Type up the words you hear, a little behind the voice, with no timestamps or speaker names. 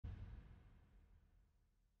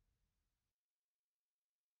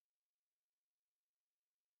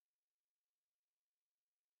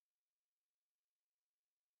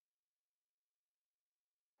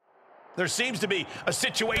There seems to be a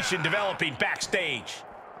situation developing backstage.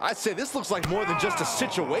 I'd say this looks like more than just a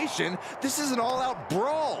situation. This is an all-out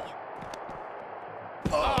brawl.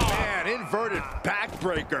 Oh, man, inverted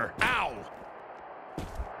backbreaker. Ow!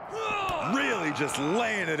 Really just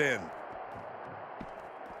laying it in.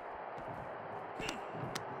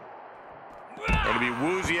 Going to be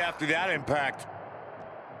woozy after that impact.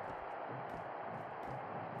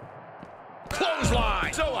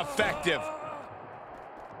 Clothesline! So effective.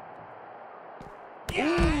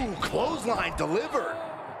 Ooh, clothesline delivered.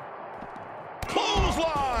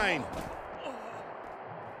 Clothesline!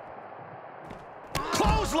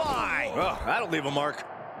 Clothesline! Oh, that'll leave a mark.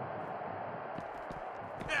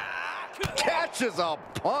 Catches a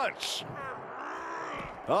punch.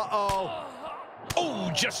 Uh-oh.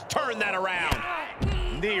 Oh, just turn that around.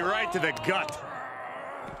 Knee right to the gut.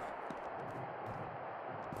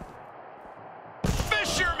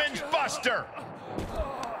 Fisherman's Buster!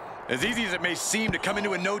 As easy as it may seem to come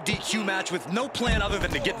into a no DQ match with no plan other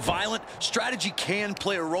than to get violent, strategy can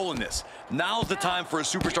play a role in this. Now's the time for a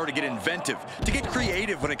superstar to get inventive, to get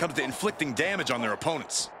creative when it comes to inflicting damage on their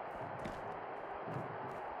opponents.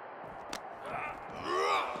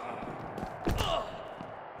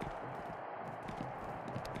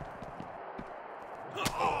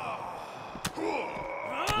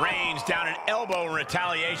 Reigns down an elbow in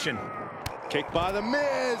retaliation. Kick by the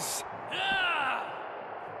Miz.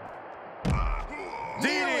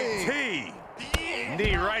 DDT.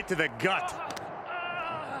 Knee right to the gut.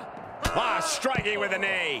 Striking with a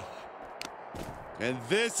knee. And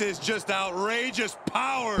this is just outrageous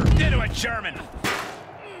power. Into a German.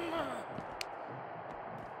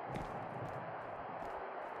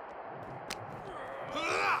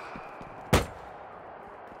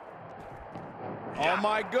 Oh,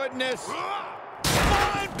 my goodness.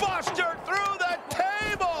 Spine Buster through the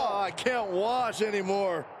table. Oh, I can't watch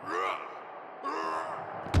anymore.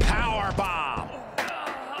 Power bomb.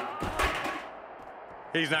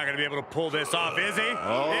 He's not going to be able to pull this off, is he?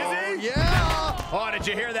 Oh, is he? Yeah. Oh, did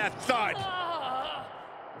you hear that thud?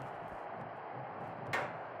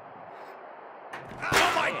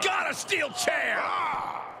 Oh, my God, a steel chair.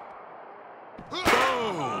 Boom.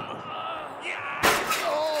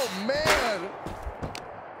 Oh, man.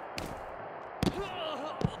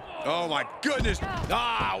 Oh my goodness!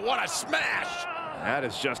 What a smash! That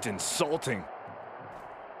is just insulting.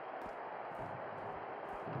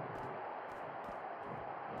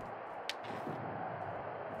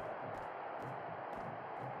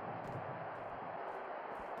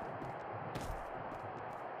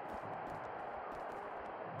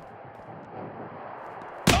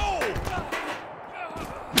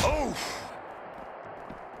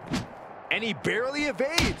 And he barely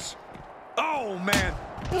evades. Oh, man.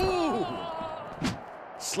 Ooh.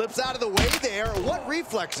 Slips out of the way there. What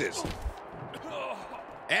reflexes?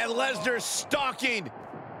 And Lesnar stalking.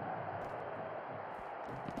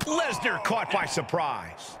 Lesnar caught by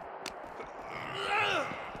surprise.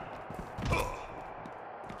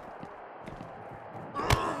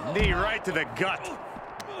 Knee right to the gut.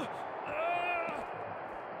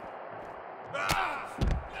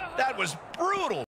 That was brutal.